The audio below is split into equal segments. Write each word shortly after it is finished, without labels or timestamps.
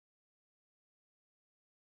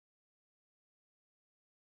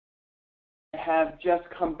have just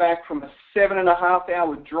come back from a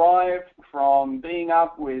 7.5-hour drive from being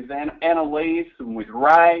up with Annalise and with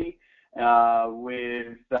Ray,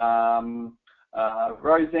 with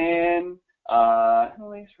Roseanne,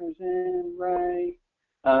 Annalise, Roseanne, Ray.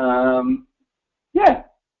 Yeah, I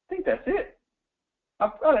think that's it. I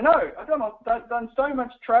don't know. I've done so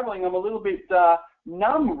much traveling. I'm a little bit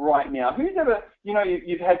numb right now. Who's ever,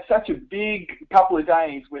 you've had such a big couple of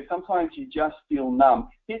days where sometimes you just feel numb.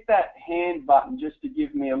 Hit that hand button just to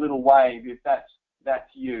give me a little wave if that's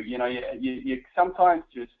you. You sometimes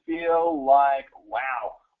just feel like,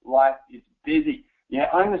 wow, life is busy. Yeah,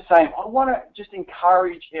 I'm the same. I want to just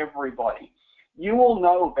encourage everybody. You all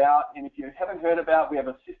know about, and if you haven't heard about, we have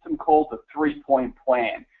a system called the 3-point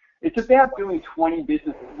plan. It's about doing 20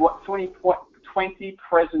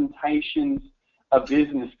 presentations a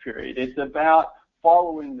business period. It's about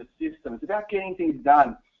following the system. It's about getting things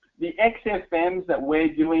done. The XFMs that we're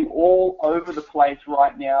doing all over the place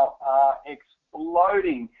right now are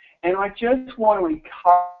exploding. And I just want to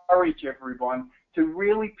encourage everyone to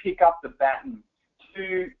really pick up the baton.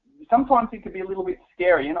 Sometimes it can be a little bit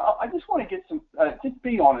scary. And I just want to get just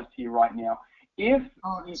be honest here right now. If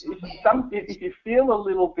you feel a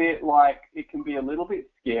little bit like it can be a little bit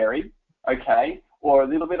scary, okay, or a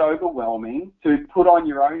little bit overwhelming to put on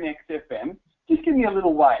your own XFM, just give me a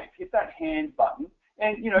little wave. Hit that hand button,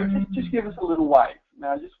 and just give us a little wave.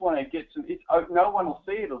 Now, I just want to get some. No one will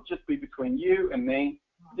see it. It'll just be between you and me.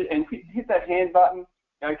 And hit that hand button.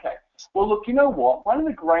 Okay. Well, look. You know what? One of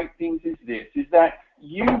the great things is that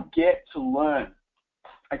you get to learn.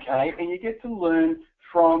 Okay, and you get to learn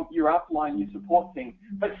from your upline, your support team.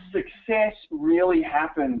 But success really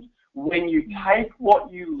happens when you take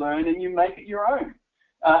what you learn and you make it your own.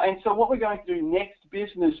 And so what we're going to do next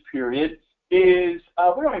business period is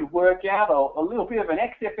we're going to work out a little bit of an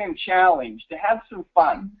XFM challenge to have some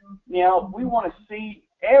fun. Now, we want to see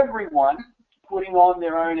everyone putting on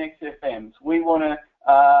their own XFMs. We want to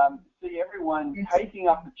see everyone taking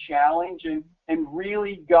up the challenge and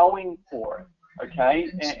really going for it, okay,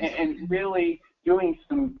 and really doing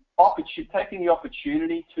taking the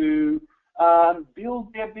opportunity to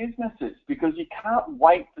build their businesses, because you can't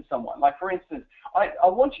wait for someone. Like, for instance, I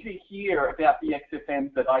want you to hear about the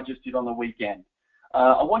XFMs that I just did on the weekend.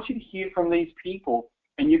 I want you to hear from these people,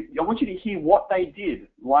 and I want you to hear what they did.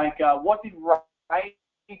 Like, what did Ray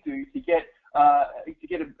do to get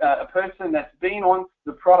a person that's been on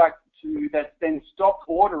the product that's then stopped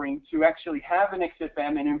ordering to actually have an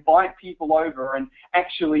XFM and invite people over and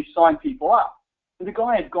actually sign people up. And the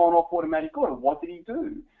guy had gone off automatic order. What did he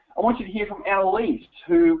do? I want you to hear from Annalise,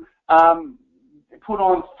 who put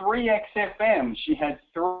on 3 XFMs. She had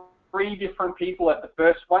 3 different people at the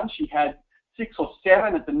first one. She had 6 or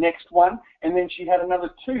 7 at the next one, and then she had another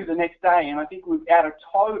 2 the next day. And I think we've got a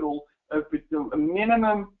total of a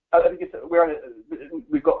minimum. I think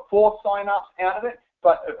we've got 4 sign-ups out of it,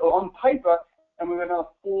 but on paper, and we've got another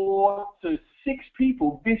 4 to 6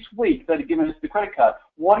 people this week that have given us the credit card.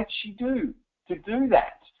 What did she do to do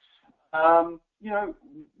that?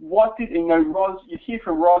 Roz, you hear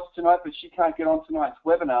from Roz tonight, but she can't get on tonight's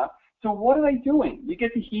webinar. So what are they doing? You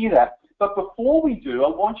get to hear that. But before we do, I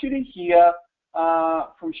want you to hear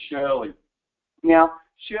from Shirley. Now,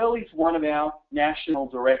 Shirley's one of our national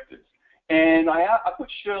directors. And I put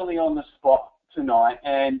Shirley on the spot tonight,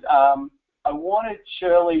 and I wanted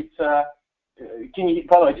Shirley to,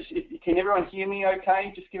 by the way, can everyone hear me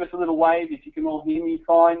okay? Just give us a little wave if you can all hear me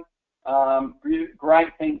fine. Great,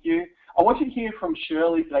 thank you. I want you to hear from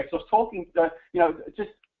Shirley today, because I was talking, just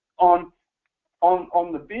on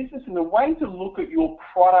the business and the way to look at your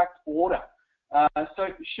product order. So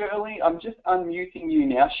Shirley, I'm just unmuting you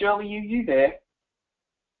now. Shirley, you there?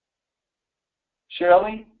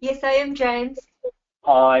 Shirley? Yes, I am, James.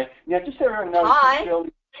 Hi. Now, just so everyone knows, Hi.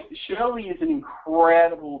 Shirley is an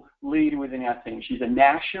incredible leader within our team. She's a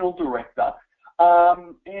national director.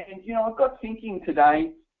 And, I've got thinking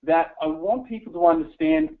today that I want people to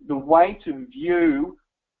understand the way to view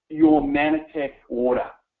your Mannatech order,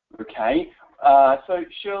 okay? So,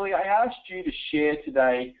 Shirley, I asked you to share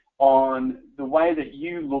today on the way that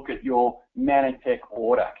you look at your Mannatech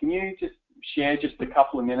order. Can you just share just a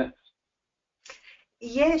couple of minutes?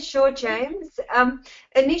 Yeah, sure, James.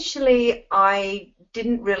 Initially, I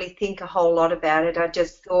didn't really think a whole lot about it. I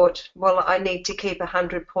just thought, well, I need to keep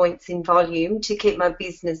 100 points in volume to keep my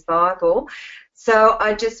business viable. So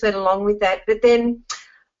I just went along with that. But then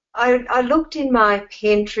I looked in my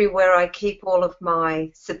pantry where I keep all of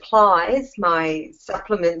my supplies, my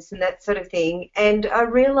supplements and that sort of thing, and I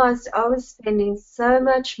realised I was spending so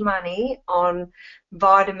much money on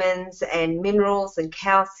vitamins and minerals and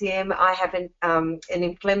calcium. I have an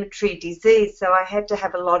inflammatory disease, so I had to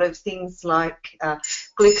have a lot of things like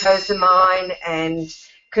glucosamine and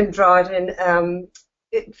chondroitin,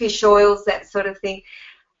 fish oils, that sort of thing.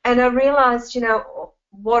 And I realised,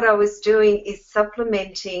 what I was doing is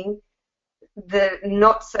supplementing the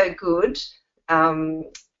not so good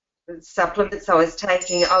supplements I was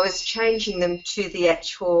taking. I was changing them to the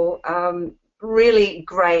actual really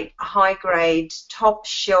great, high grade, top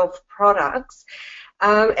shelf products.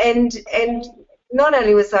 And not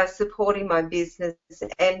only was I supporting my business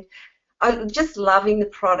and I'm just loving the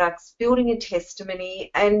products, building a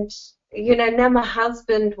testimony, and now my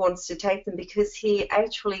husband wants to take them because he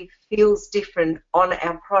actually feels different on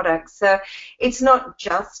our products. So it's not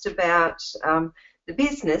just about the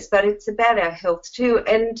business, but it's about our health too.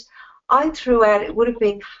 And I threw out, it would have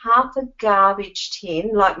been half a garbage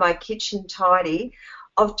tin, like my kitchen tidy,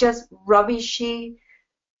 of just rubbishy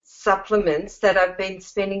supplements that I've been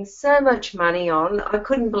spending so much money on. I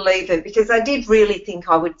couldn't believe it because I did really think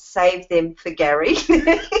I would save them for Gary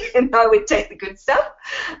and I would take the good stuff,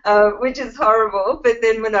 which is horrible. But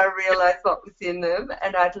then when I realised what was in them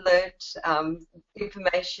and I'd learnt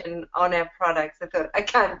information on our products, I thought, I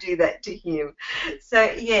can't do that to him. So,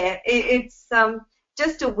 yeah, it's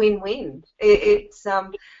just a win-win. It's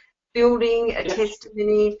building a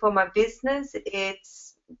testimony for my business. It's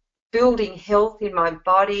building health in my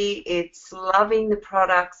body, it's loving the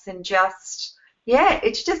products and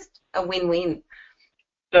it's just a win-win.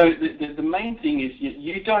 So the main thing is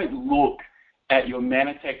you don't look at your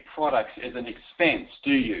Mannatech products as an expense,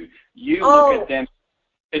 do you? You look at them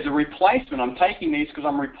as a replacement. I'm taking these because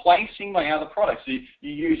I'm replacing my other products. You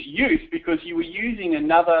use youth because you were using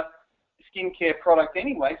another skincare product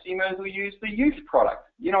anyway, so you may as well use the youth product.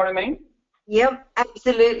 You know what I mean? Yep,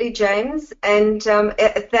 absolutely, James, and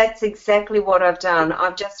that's exactly what I've done.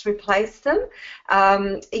 I've just replaced them,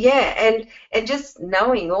 and just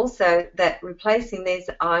knowing also that replacing these,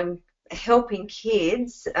 I'm helping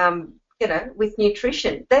kids, with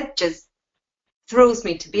nutrition. That just thrills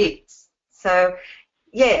me to bits. So,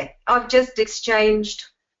 yeah, I've just exchanged,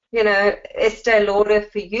 Estee Lauder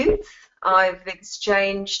for youth. I've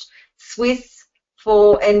exchanged Swiss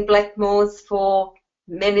and Blackmores for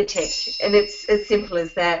Mannatech, and it's as simple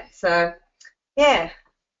as that. So, yeah.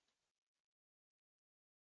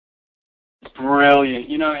 Brilliant.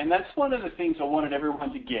 And that's one of the things I wanted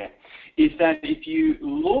everyone to get, is that if you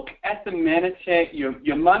look at the Mannatech,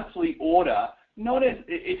 your monthly order,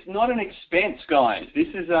 it's not an expense, guys. This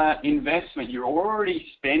is an investment. You're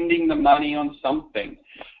already spending the money on something.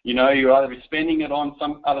 You're either spending it on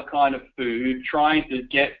some other kind of food, trying to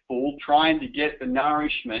get full, trying to get the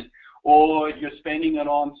nourishment, or you're spending it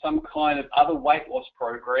on some kind of other weight loss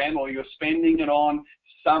program, or you're spending it on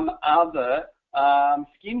some other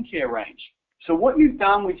skincare range. So what you've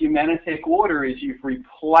done with your Mannatech order is you've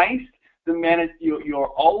replaced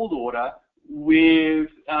your old order with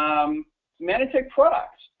Mannatech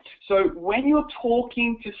products. So when you're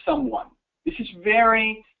talking to someone, this is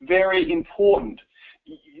very, very important,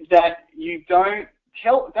 that you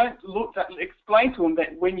explain to them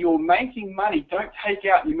that when you're making money, don't take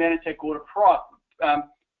out your Mannatech order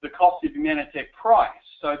the cost of your Mannatech price.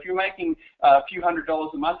 So if you're making a few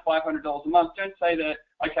 $100s a month, $500 a month, don't say that,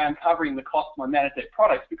 okay, I'm covering the cost of my Mannatech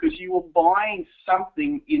products, because you were buying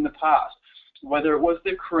something in the past, whether it was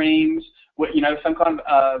the creams, some kind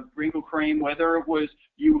of wrinkle cream, whether it was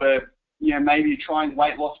you were, maybe trying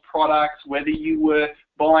weight loss products, whether you were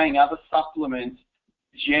buying other supplements,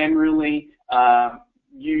 generally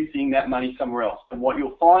using that money somewhere else. And what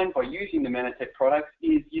you'll find by using the Mannatech products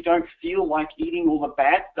is you don't feel like eating all the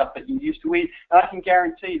bad stuff that you used to eat. And I can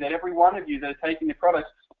guarantee that every one of you that are taking the products,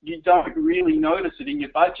 you don't really notice it in your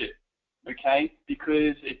budget, okay?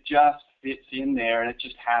 Because it just fits in there and it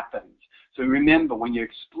just happens. So remember, when you're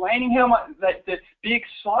explaining how much, be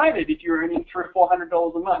excited if you're earning $300 or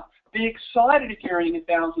 $400 a month. Be excited if you're earning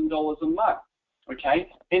 $1,000 a month. Okay,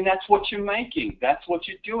 and that's what you're making. That's what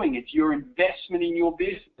you're doing. It's your investment in your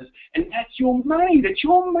business, and that's your money that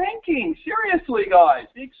you're making. Seriously, guys,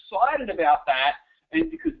 be excited about that, and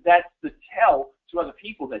because that's the tell to other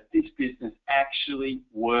people that this business actually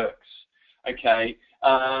works. Okay,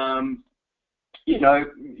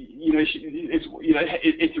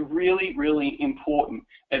 it's really, really important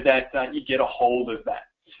that you get a hold of that.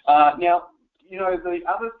 Now, the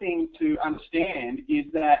other thing to understand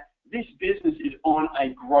is that this business is on a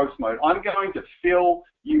growth mode. I'm going to fill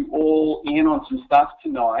you all in on some stuff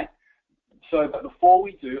tonight. So, but before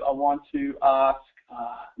we do, I want to ask,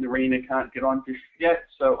 Narina can't get on just yet,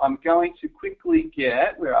 so I'm going to quickly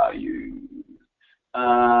get, where are you?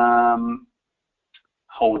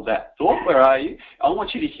 Hold that thought, where are you? I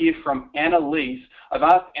want you to hear from Annalise. I've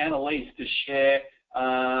asked Annalise to share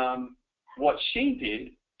what she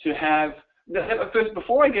did to have, first,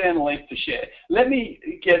 before I get Annalise to share, let me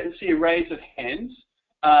see a raise of hands.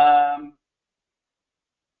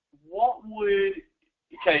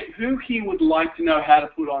 Who here would like to know how to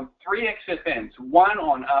put on 3 XFMs, one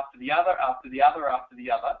on after the other, after the other, after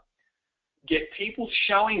the other, get people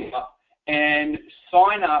showing up and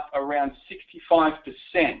sign up around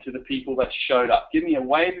 65% to the people that showed up? Give me a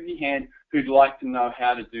wave of your hand who'd like to know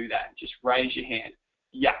how to do that. Just raise your hand.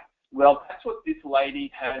 Yeah, well, that's what this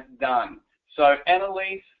lady has done. So,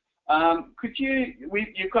 Annalise,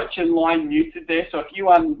 you've got your line muted there, so if you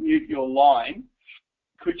unmute your line,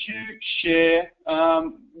 could you share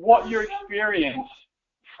what your experience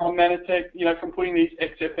from Mannatech, from putting these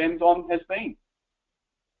XFMs on has been?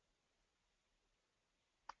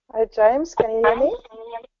 Hi, James. Can you hear me?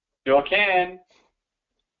 Sure can.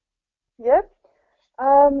 Yep.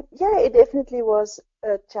 Yeah, it definitely was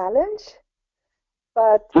a challenge,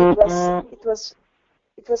 but it was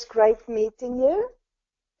great meeting you.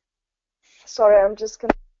 Sorry, I'm just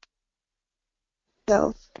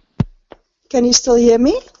gonna. Can you still hear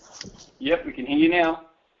me? Yep, we can hear you now.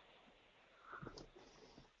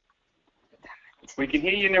 We can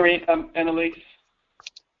hear you, Annalise.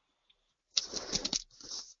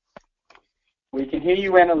 We can hear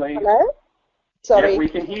you, Annalise. Hello? Sorry. Yep, we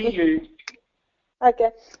can hear you.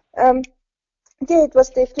 Okay. Yeah, it was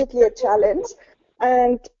definitely a challenge,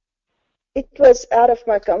 and it was out of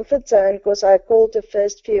my comfort zone because I called the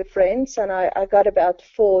first few friends, and I got about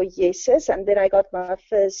 4 yeses, and then I got my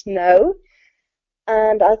first no.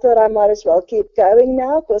 And I thought I might as well keep going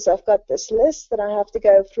now because I've got this list and I have to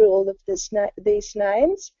go through all of these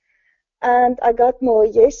names. And I got more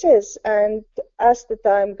yeses. And as the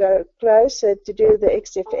time got closer to do the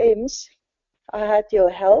XFMs, I had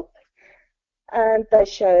your help. And they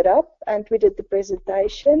showed up and we did the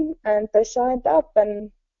presentation and they signed up.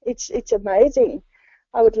 And it's amazing.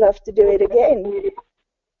 I would love to do it again.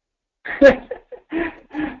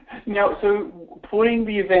 Now, so putting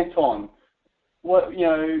the event on, was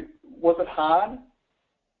it hard?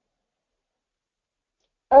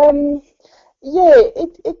 Yeah,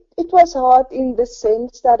 it was hard in the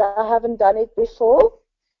sense that I haven't done it before.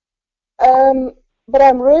 But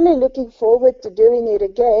I'm really looking forward to doing it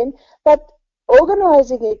again. But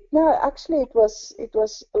organizing it, no, actually it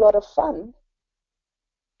was a lot of fun.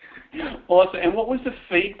 Awesome. And what was the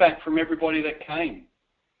feedback from everybody that came?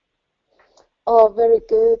 Oh, very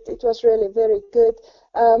good. It was really very good.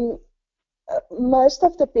 Most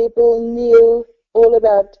of the people knew all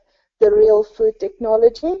about the real food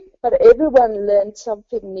technology, but everyone learned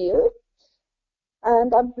something new.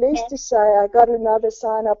 And I'm pleased to say I got another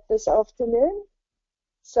sign up this afternoon.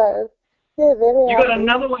 So, yeah, very happy. You got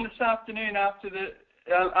another one this afternoon after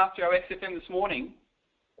our XFM this morning?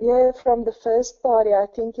 Yeah, from the first party. I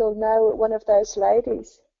think you'll know one of those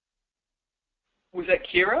ladies. Was that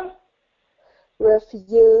Kira? With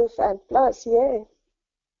Youth and Plus, yeah.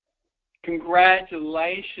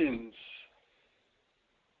 Congratulations.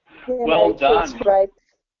 Yeah, well done. Feels great.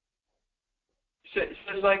 So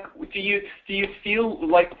like, do you feel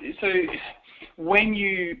like, so when do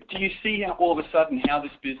you see how, all of a sudden how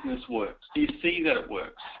this business works? Do you see that it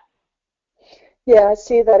works? Yeah, I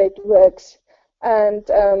see that it works, and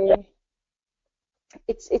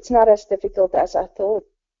it's not as difficult as I thought.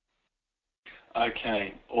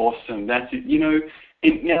 Okay, awesome. That's it.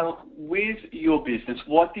 Now, with your business,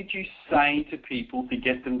 what did you say to people to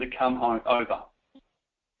get them to come over?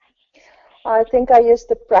 I think I used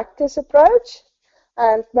the practice approach,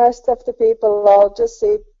 and most of the people will just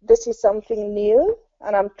say, this is something new,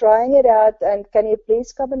 and I'm trying it out, and can you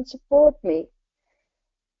please come and support me?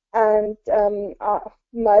 And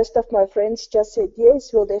most of my friends just said,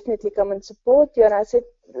 yes, we'll definitely come and support you. And I said,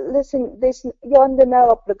 listen, you're under no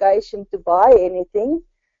obligation to buy anything.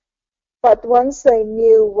 But once they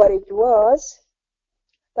knew what it was,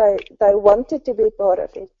 they wanted to be part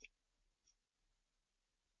of it.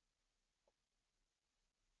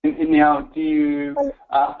 And now, do you,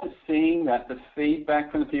 after seeing that the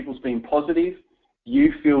feedback from the people's been positive,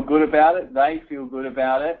 you feel good about it, they feel good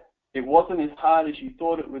about it, it wasn't as hard as you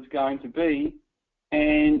thought it was going to be,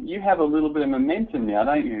 and you have a little bit of momentum now,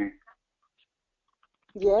 don't you?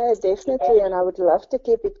 Yeah, definitely, and I would love to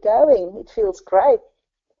keep it going. It feels great.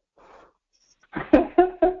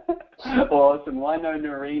 Awesome. Well, I know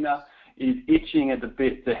Narina is itching at the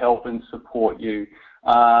bit to help and support you.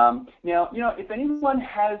 Now, if anyone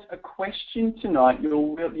has a question tonight,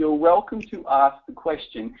 you're welcome to ask the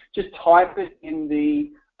question. Just type it in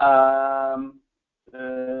the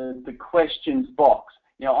questions box.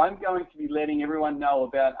 Now, I'm going to be letting everyone know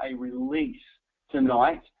about a release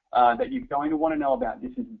tonight that you're going to want to know about.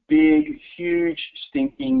 This is big, huge,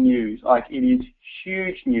 stinking news. Like, it is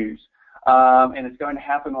huge news. And it's going to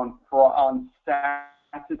happen on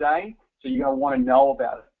Saturday, so you're going to want to know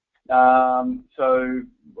about it. So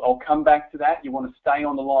I'll come back to that. You want to stay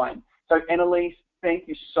on the line. So, Annalise, thank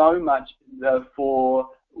you so much for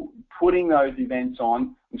putting those events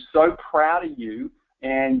on. I'm so proud of you.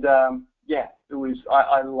 And,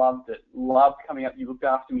 I loved it. Loved coming up. You looked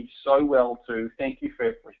after me so well, too. Thank you for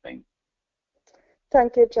everything.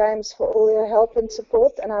 Thank you, James, for all your help and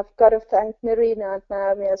support. And I've got to thank Narina and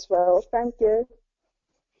Naomi as well. Thank you.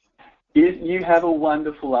 You have a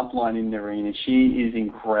wonderful upline in Narina. She is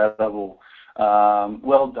incredible.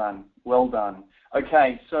 Well done. Well done.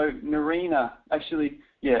 Okay, so Narina, actually,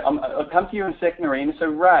 I'll come to you in a second, Narina. So,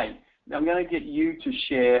 Ray, I'm going to get you to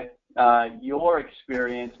share your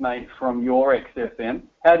experience, mate, from your XFM.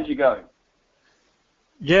 How did you go?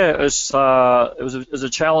 Yeah, it was a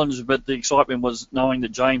challenge, but the excitement was knowing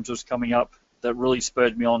that James was coming up that really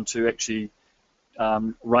spurred me on to actually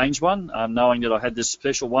arrange one, knowing that I had this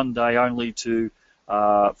special one day only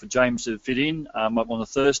for James to fit in. On the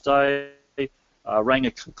Thursday, rang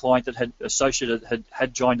a client that had associated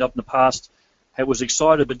had joined up in the past, was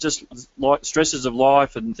excited, but just like stresses of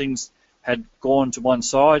life and things had gone to one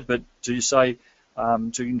side. But to say,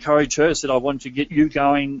 to encourage her, said I wanted to get you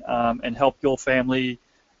going and help your family.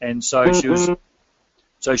 And so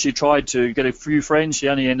she tried to get a few friends. She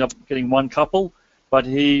only ended up getting one couple, but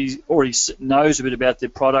he already knows a bit about their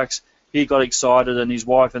products. He got excited, and his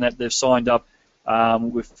wife and that they've signed up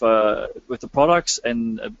with the products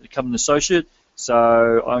and become an associate.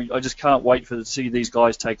 So I just can't wait to see these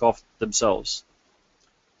guys take off themselves.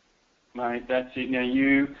 Mate, that's it. Now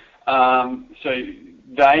so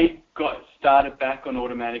they got started back on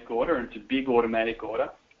automatic order, and it's a big automatic order.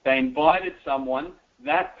 They invited someone.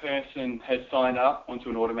 That person has signed up onto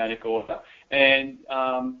an automatic order, and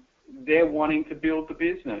they're wanting to build the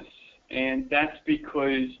business. And that's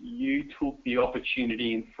because you took the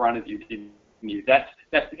opportunity in front of you, didn't you? That's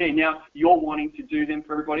the key. Now, you're wanting to do them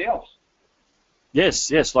for everybody else. Yes.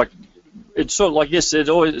 Like, it's sort of like, yes,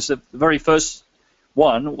 it's the very first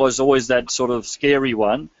one was always that sort of scary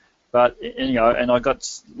one. But, and I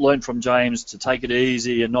learned from James to take it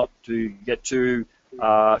easy and not to get too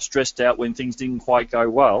stressed out when things didn't quite go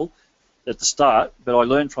well at the start, but I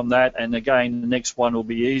learned from that, and again, the next one will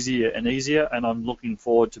be easier and easier, and I'm looking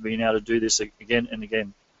forward to being able to do this again and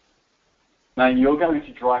again. Mate, you're going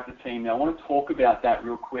to drive the team. Now, I want to talk about that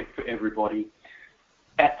real quick for everybody.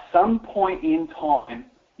 At some point in time,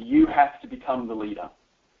 you have to become the leader.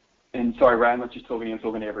 And sorry, Ray, I'm not just talking, I'm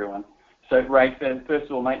talking to everyone. So, Ray, first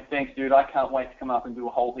of all, mate, thanks, dude. I can't wait to come up and do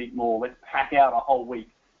a whole heap more. Let's pack out a whole week.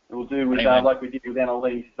 We'll do with like we did with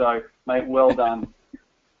Annalise. So, mate, well done.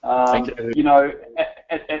 Thank you.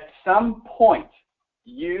 At some point,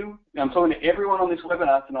 I'm talking to everyone on this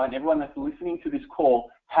webinar tonight, and everyone that's listening to this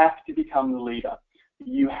call, have to become the leader.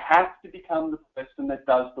 You have to become the person that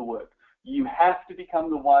does the work. You have to become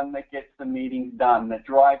the one that gets the meetings done, that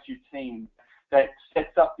drives your team, that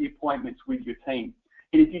sets up the appointments with your team.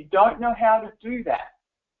 And if you don't know how to do that,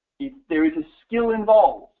 if there is a skill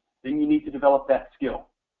involved, then you need to develop that skill.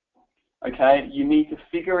 Okay, you need to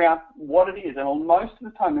figure out what it is. And most of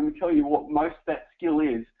the time, let me tell you what most of that skill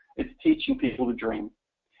is. It's teaching people to dream.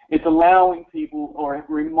 It's allowing people or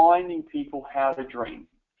reminding people how to dream.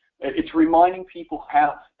 It's reminding people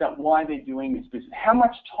why they're doing this business. How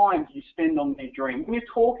much time do you spend on their dream? When you're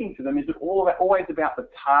talking to them, is it always about the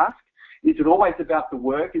task? Is it always about the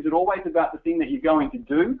work? Is it always about the thing that you're going to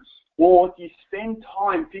do? Or do you spend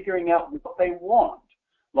time figuring out what they want?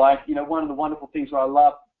 Like, one of the wonderful things that I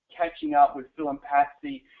love catching up with Phil and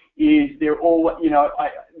Patsy is they're all,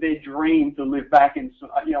 their dream to live back in,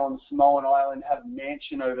 on Samoan Island, have a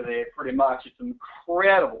mansion over there, pretty much. It's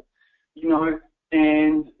incredible,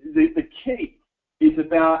 and the key is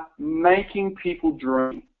about making people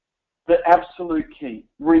dream. The absolute key,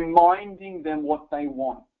 reminding them what they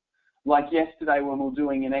want. Like yesterday when we were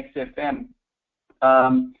doing an XFM,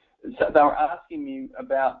 so they were asking me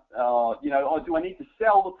about, do I need to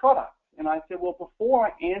sell the product? And I said, well, before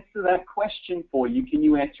I answer that question for you, can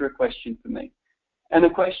you answer a question for me? And the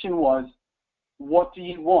question was, what do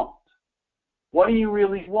you want? What do you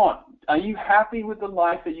really want? Are you happy with the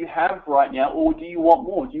life that you have right now, or do you want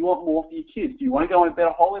more? Do you want more for your kids? Do you want to go on a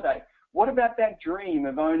better holiday? What about that dream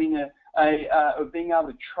of owning of being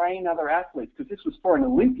able to train other athletes? Because this was for an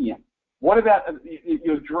Olympian. What about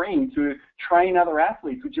your dream to train other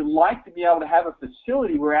athletes? Would you like to be able to have a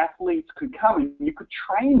facility where athletes could come and you could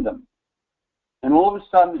train them? And all of a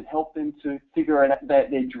sudden it helped them to figure out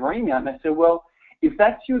their dream out. And they said, well, if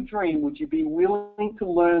that's your dream, would you be willing to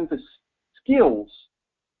learn the skills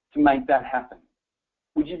to make that happen?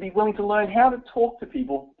 Would you be willing to learn how to talk to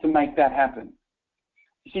people to make that happen?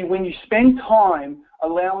 You see, when you spend time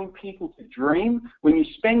allowing people to dream, when you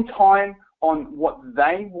spend time on what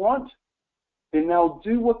they want, then they'll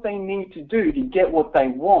do what they need to do to get what they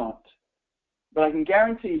want. But I can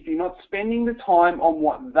guarantee if you're not spending the time on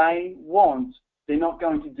what they want, they're not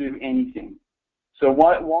going to do anything. So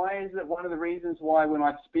why is it one of the reasons why when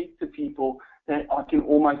I speak to people that I can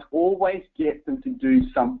almost always get them to do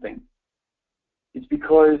something? It's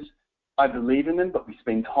because I believe in them, but we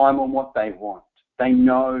spend time on what they want. They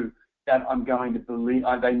know that I'm going to believe,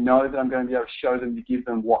 they know that I'm going to be able to show them to give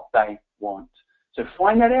them what they want. So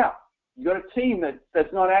find that out. You've got a team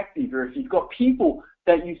that's not active, or if you've got people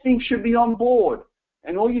that you think should be on board,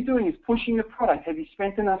 and all you're doing is pushing the product, have you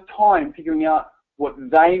spent enough time figuring out what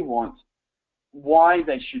they want, why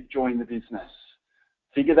they should join the business?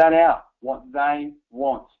 Figure that out, what they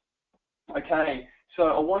want. Okay, so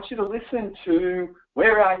I want you to listen to,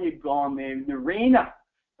 where are you gone there, Narina?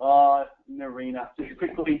 Narina, just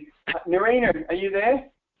quickly. Narina, are you there?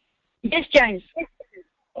 Yes, James.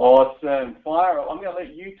 Awesome. Fire up. I'm going to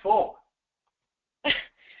let you talk.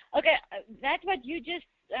 Okay, that's what you just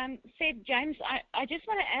said, James. I just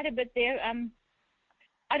want to add a bit there.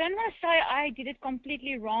 I don't want to say I did it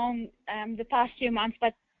completely wrong the past few months,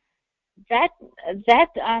 but that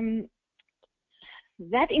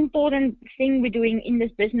important thing we're doing in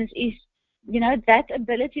this business is, that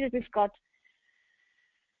ability that we've got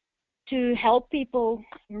to help people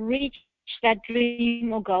reach that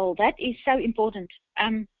dream or goal. That is so important.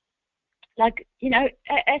 As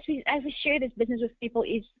we share this business with people,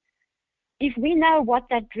 is if we know what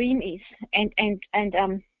that dream is and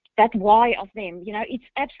that why of them, it's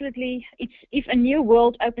absolutely, if a new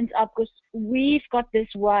world opens up, because we've got this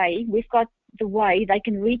way, we've got the way they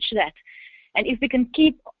can reach that. And if we can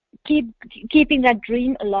keeping that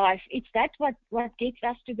dream alive, it's that what gets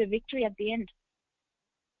us to the victory at the end.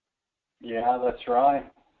 Yeah, that's right.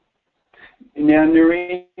 Now,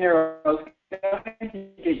 Narina, I was going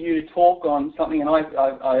to get you to talk on something, and I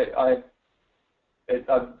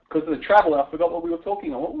because of the travel, I forgot what we were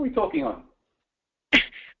talking on. What were we talking on?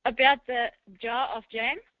 About the jar of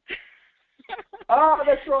jam.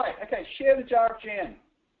 That's right. Okay, share the jar of jam.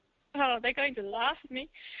 Oh, they're going to laugh at me.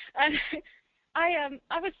 I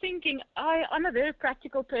was thinking, I'm a very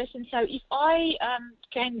practical person, so if I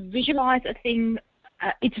can visualize a thing,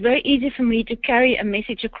 it's very easy for me to carry a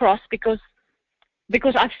message across because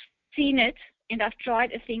I've seen it and I've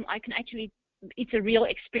tried a thing. I can actually, it's a real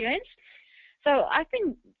experience. So I've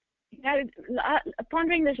been,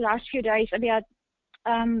 pondering this last few days about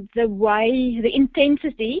the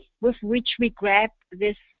intensity with which we grab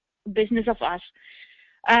this business of us.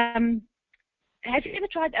 Have you ever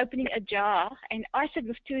tried opening a jar? And I sit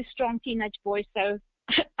with two strong teenage boys, so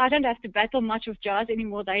I don't have to battle much with jars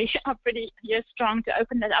anymore. They are pretty strong to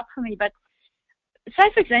open that up for me. But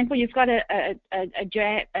say, for example, you've got a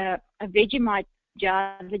Vegemite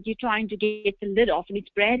jar that you're trying to get the lid off, and it's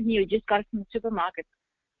brand new. You just got it from the supermarket.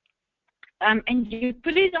 And you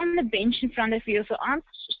put it on the bench in front of you, with your arms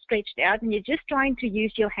stretched out, and you're just trying to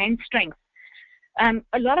use your hand strength.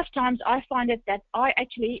 A lot of times I find it that I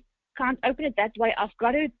actually can't open it that way. I've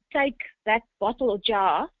got to take that bottle or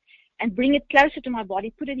jar and bring it closer to my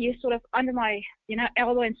body, put it here sort of under my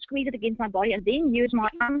elbow and squeeze it against my body, and then use my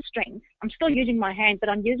arm strength. I'm still using my hand, but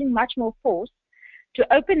I'm using much more force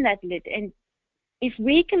to open that lid. And if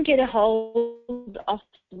we can get a hold of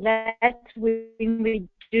that when we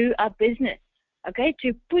do our business, okay,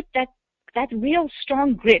 to put that real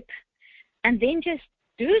strong grip and then just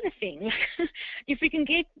do the thing. If we can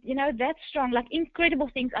get, that strong, like incredible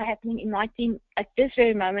things are happening in my team at this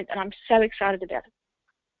very moment, and I'm so excited about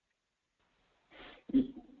it.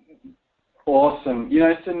 Awesome.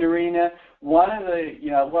 So Narina, one of the,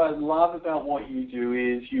 what I love about what you do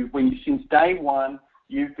is since day one,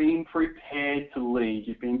 you've been prepared to lead.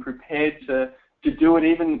 You've been prepared to do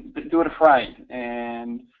it afraid.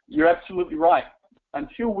 And you're absolutely right.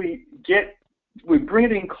 Until we bring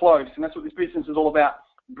it in close, and that's what this business is all about.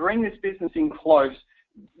 Bring this business in close,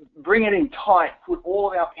 bring it in tight, put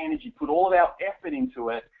all of our energy, put all of our effort into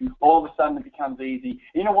it, all of a sudden it becomes easy.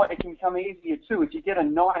 You know what? It can become easier too if you get a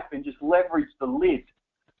knife and just leverage the lid.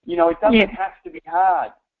 It doesn't have to be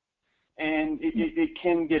hard. And it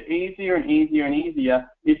can get easier and easier and easier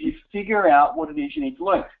if you figure out what it is you need to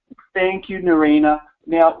learn. Thank you, Narina.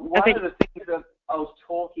 Now, one of the things that I was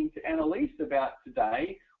talking to Annalise about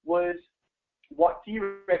today was, what do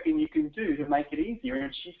you reckon you can do to make it easier?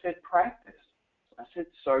 And she said, practice. I said,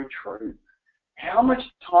 so true. How much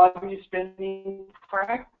time are you spending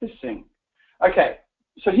practicing? Okay,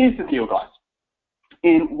 so here's the deal, guys.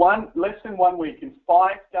 In less than 1 week, in 5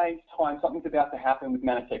 days' time, something's about to happen with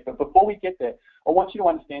Mannatech. But before we get there, I want you to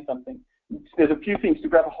understand something. There's a few things to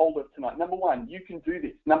grab a hold of tonight. Number one, you can do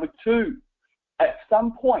this. Number two, at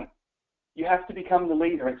some point, you have to become the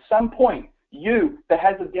leader. At some point, you that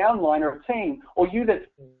has a downline or a team, or you that's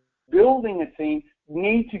building a team,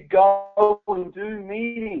 need to go and do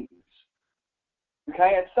meetings.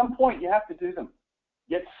 Okay, at some point, you have to do them.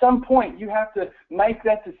 At some point, you have to make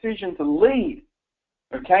that decision to lead.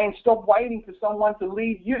 Okay, and stop waiting for someone to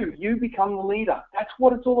lead you. You become the leader. That's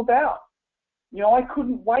what it's all about. You know, I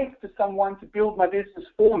couldn't wait for someone to build my business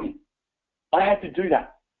for me. I had to do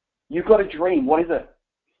that. You've got a dream. What is it?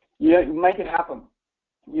 You know, make it happen.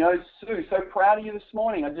 You know, Sue, so proud of you this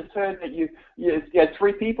morning. I just heard that you had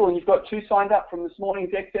 3 people and you've got 2 signed up from this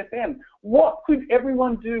morning's XFM. What could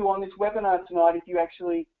everyone do on this webinar tonight if you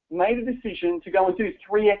actually made a decision to go and do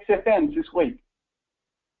 3 XFMs this week?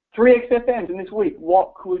 3 XFMs in this week,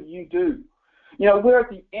 what could you do? You know, we're at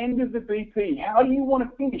the end of the BP. How do you want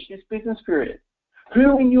to finish this business period?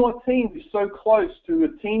 Who in your team is so close to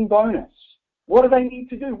a team bonus? What do they need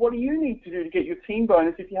to do? What do you need to do to get your team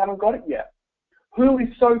bonus if you haven't got it yet? Who is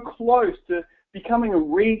so close to becoming a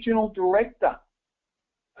regional director?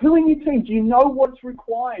 Who in your team? Do you know what's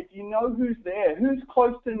required? Do you know who's there? Who's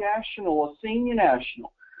close to national or senior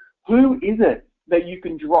national? Who is it that you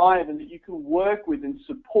can drive and that you can work with and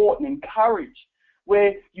support and encourage,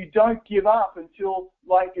 where you don't give up until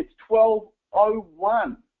like it's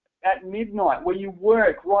 12:01 at midnight, where you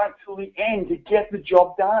work right till the end to get the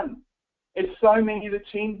job done? It's so many of the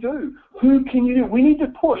team do. Who can you do? We need to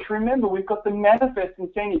push. Remember, we've got the Manifest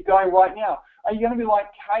Incentive going right now. Are you going to be like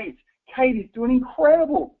Kate? Kate is doing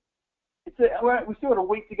incredible. We still got a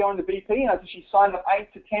week to go in the BP, and I think she signed up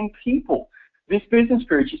 8 to 10 people this business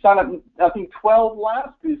period. She signed up, I think, 12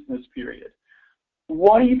 last business period.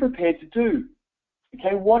 What are you prepared to do?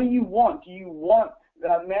 Okay, what do you want? Do you want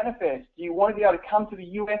Manifest? Do you want to be able to come to the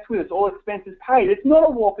US with us, all expenses paid? It's not a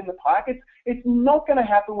walk in the park. It's not going to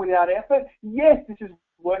happen without effort. Yes, this is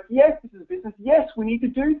work. Yes, this is business. Yes, we need to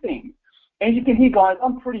do things. And you can hear, guys,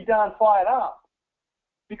 I'm pretty darn fired up,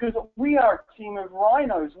 because we are a team of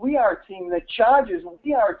rhinos. We are a team that charges.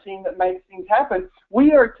 We are a team that makes things happen.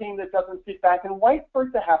 We are a team that doesn't sit back and wait for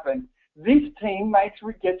it to happen. This team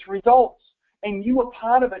gets results, and you are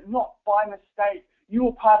part of it, not by mistake. You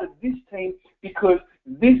are part of this team because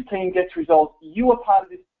this team gets results. You are part of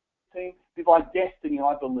this team by destiny,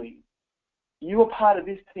 I believe. You are part of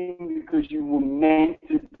this team because you were meant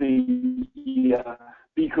to be here,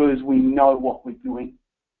 because we know what we're doing.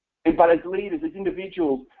 But as leaders, as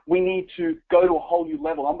individuals, we need to go to a whole new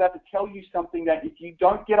level. I'm about to tell you something that if you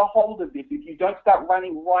don't get a hold of this, if you don't start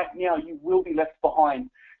running right now, you will be left behind.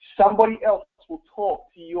 Somebody else will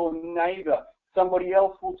talk to your neighbor. Somebody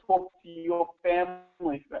else will talk to your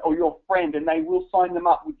family or your friend, and they will sign them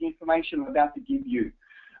up with the information I'm about to give you.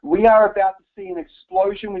 We are about to see an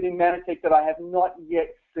explosion within Mannatech that I have not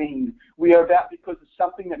yet seen. We are about, because of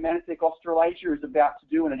something that Mannatech Australasia is about to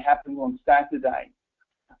do, and it happens on Saturday.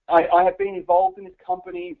 I have been involved in this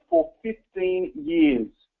company for 15 years,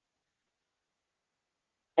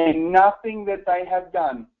 and nothing that they have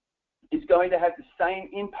done is going to have the same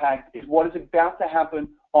impact as what is about to happen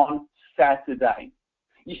on Saturday.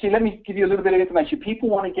 You see, let me give you a little bit of information. People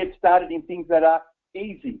want to get started in things that are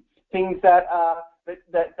easy, things that are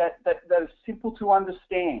simple to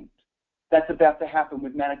understand. That's about to happen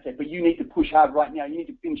with Mannatech, but you need to push hard right now. You need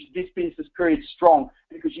to finish this business period strong,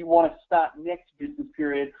 because you want to start next business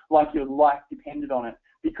period like your life depended on it.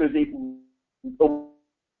 Because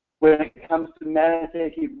when it comes to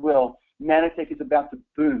Mannatech, it will. Mannatech is about to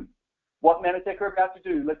boom. What Mannatech are about to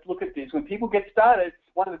do, let's look at this. When people get started,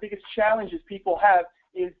 one of the biggest challenges people have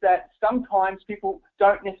is that sometimes people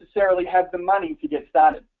don't necessarily have the money to get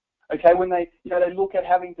started. Okay, when they look at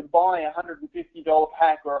having to buy a $150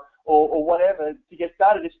 pack or whatever to get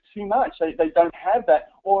started, it's too much. They don't have that,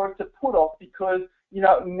 or it's a put off because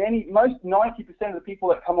most 90% of the people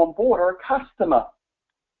that come on board are a customer.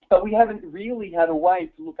 But we haven't really had a way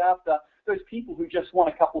to look after those people who just want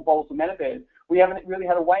a couple of bottles of Mannatech. We haven't really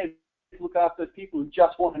had a way to look after those people who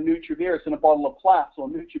just want a Nutrivirus and a bottle of Plus, or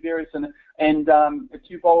Nutrivirus and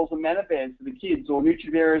 2 bottles of Mannatech for the kids, or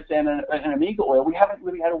Nutrivirus and an Omega oil. We haven't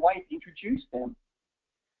really had a way to introduce them.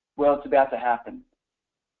 Well, it's about to happen.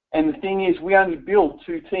 And the thing is, we only build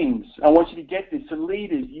 2 teams. I want you to get this. So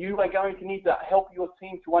leaders, you are going to need to help your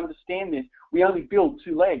team to understand this. We only build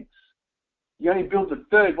 2 legs. You only build the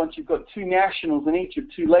third once you've got 2 nationals in each of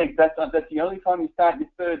 2 legs. That's the only time you start your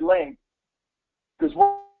third leg. Because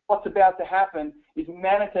what's about to happen is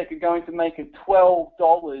Mannatech are going to make it $12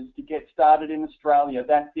 to get started in Australia.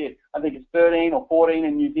 That's it. I think it's 13 or 14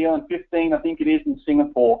 in New Zealand, 15 I think it is in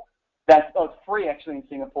Singapore. It's free actually in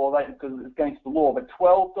Singapore because it's against the law, but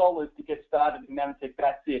 $12 to get started in Mannatech,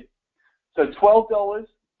 that's it. So $12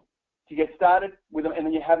 to get started with them, and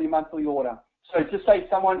then you have your monthly order. So just say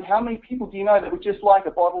someone, how many people do you know that would just like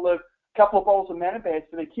a couple of bottles of Mannatech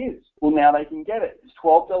for their kids? Well, now they can get it. It's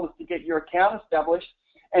 $12 to get your account established,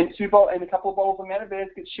 and a couple of bottles of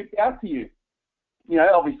Mannatech get shipped out to you. You know,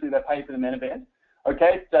 obviously they pay for the Mannatech.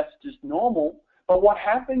 Okay, that's just normal. But what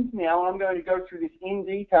happens now, and I'm going to go through this in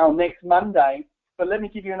detail next Monday, but let me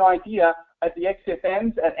give you an idea. At the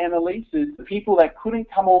XFMs, at Annalise's, the people that couldn't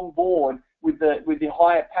come on board with the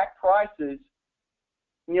higher pack prices,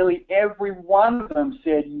 nearly every one of them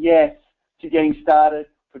said yes to getting started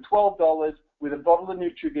for $12 with a bottle of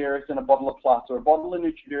Nutrivirus and a bottle of Plus, or a bottle of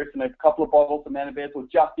Nutrivirus and a couple of bottles of Mannatech, or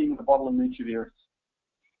just even a bottle of Nutrivirus.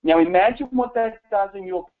 Now imagine what that does in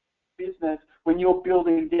your business when you're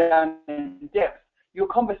building down in depth. Your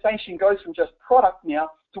conversation goes from just product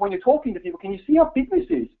now to when you're talking to people, can you see how big this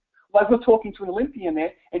is? Like we're talking to an Olympian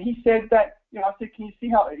there, and he said that, I said, can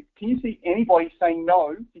you see anybody saying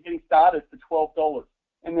no to getting started for $12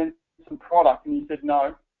 and then some product? And he said,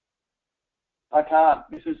 no, I can't.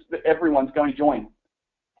 Everyone's going to join.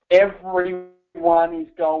 Everyone is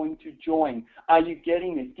going to join. Are you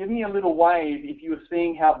getting this? Give me a little wave if you're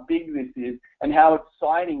seeing how big this is and how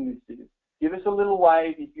exciting this is. Give us a little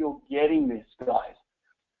wave if you're getting this, guys.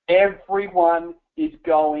 Everyone is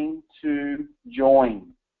going to join.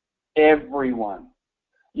 Everyone.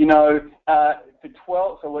 For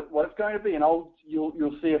 12, so what it's going to be, and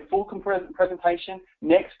you'll see a full presentation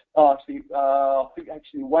next. I think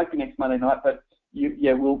actually it won't be next Monday night, but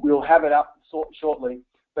we'll have it up shortly.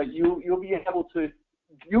 But you'll be able to.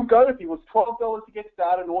 You'll go to people. It's $12 to get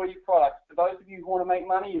started and order your products. For those of you who want to make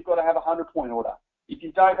money, you've got to have a 100-point order. If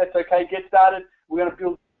you don't, that's okay. Get started. We're going to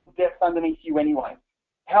build depth underneath you anyway.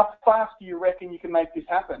 How fast do you reckon you can make this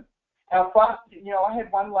happen? How fast? I had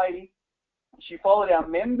one lady. She followed our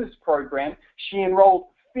members program. She enrolled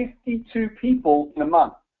 52 people in a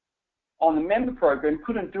month on the member program.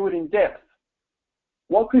 Couldn't do it in depth.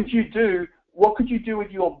 What could you do? What could you do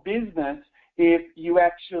with your business if you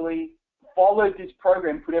actually followed this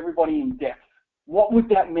program, put everybody in depth? What would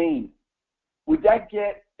that mean? Would that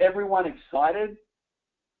get everyone excited?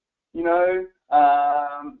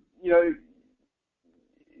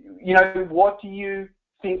 What do you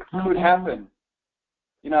think could happen?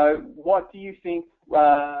 What do you think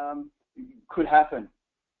could happen?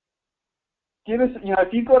 Give us,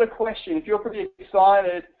 if you've got a question, if you're pretty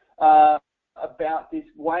excited about this,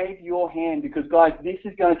 wave your hand, because guys, this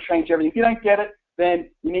is going to change everything. If you don't get it, then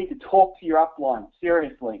you need to talk to your upline,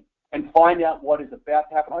 seriously, and find out what is about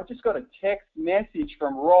to happen. I just got a text message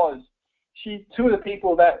from Roz. Two of the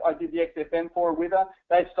people that I did the XFM for with her,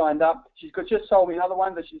 they've signed up. She's just sold me another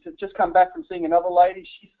one, but she's just come back from seeing another lady.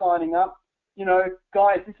 She's signing up.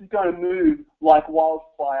 Guys, this is going to move like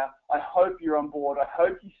wildfire. I hope you're on board. I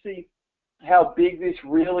hope you see how big this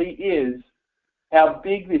really is, how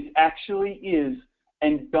big this actually is,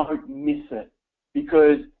 and don't miss it,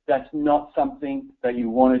 because that's not something that you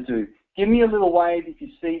want to do. Give me a little wave if you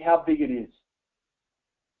see how big it is.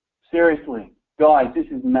 Seriously, guys, this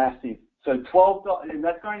is massive. So $12, and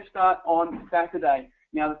that's going to start on Saturday.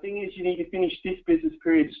 Now, the thing is, you need to finish this business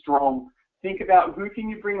period strong. Think about who can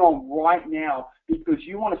you bring on right now, because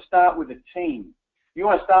you want to start with a team. You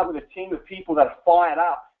want to start with a team of people that are fired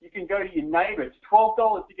up. You can go to your neighbor. It's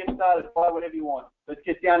 $12 to get started. Buy whatever you want. Let's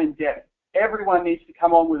get down in depth. Everyone needs to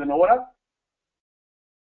come on with an order.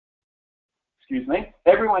 Excuse me.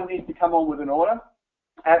 Everyone needs to come on with an order.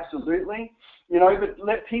 Absolutely. But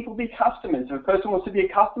let people be customers. If a person wants to be a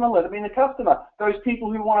customer, let them be a customer. Those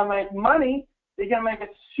people who want to make money, they're going to make a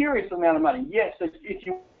serious amount of money. Yes, if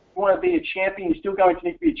you want to be a champion, you're still going to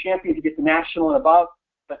need to be a champion to get to national and above.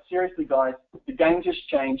 But seriously, guys, the game just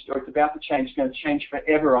changed, or it's about to change. It's going to change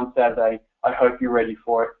forever on Saturday. I hope you're ready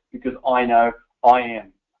for it, because I know I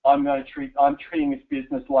am. I'm treating this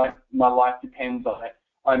business like my life depends on it.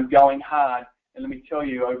 I'm going hard, and let me tell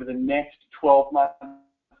you, over the next 12 months,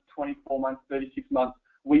 24 months, 36 months,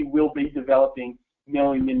 we will be developing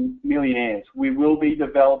millionaires. We will be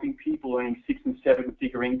developing people earning 6 and 7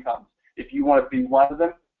 figure incomes. If you want to be one of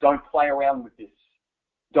them, don't play around with this.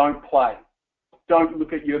 Don't play. Don't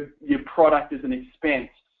look at your product as an expense.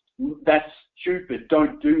 That's stupid.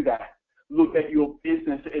 Don't do that. Look at your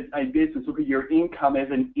business as a business. Look at your income as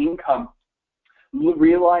an income.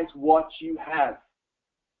 Realize what you have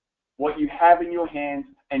in your hands,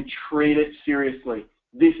 and treat it seriously.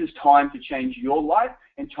 This is time to change your life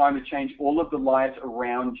and time to change all of the lives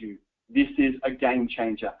around you. This is a game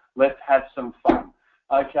changer. Let's have some fun.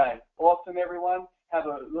 Okay, awesome, everyone.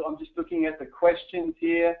 I'm just looking at the questions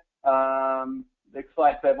here. Looks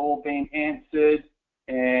like they've all been answered,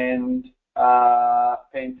 and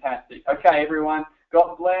fantastic. Okay, everyone.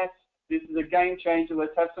 God bless. This is a game changer.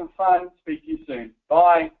 Let's have some fun. Speak to you soon.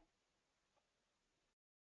 Bye.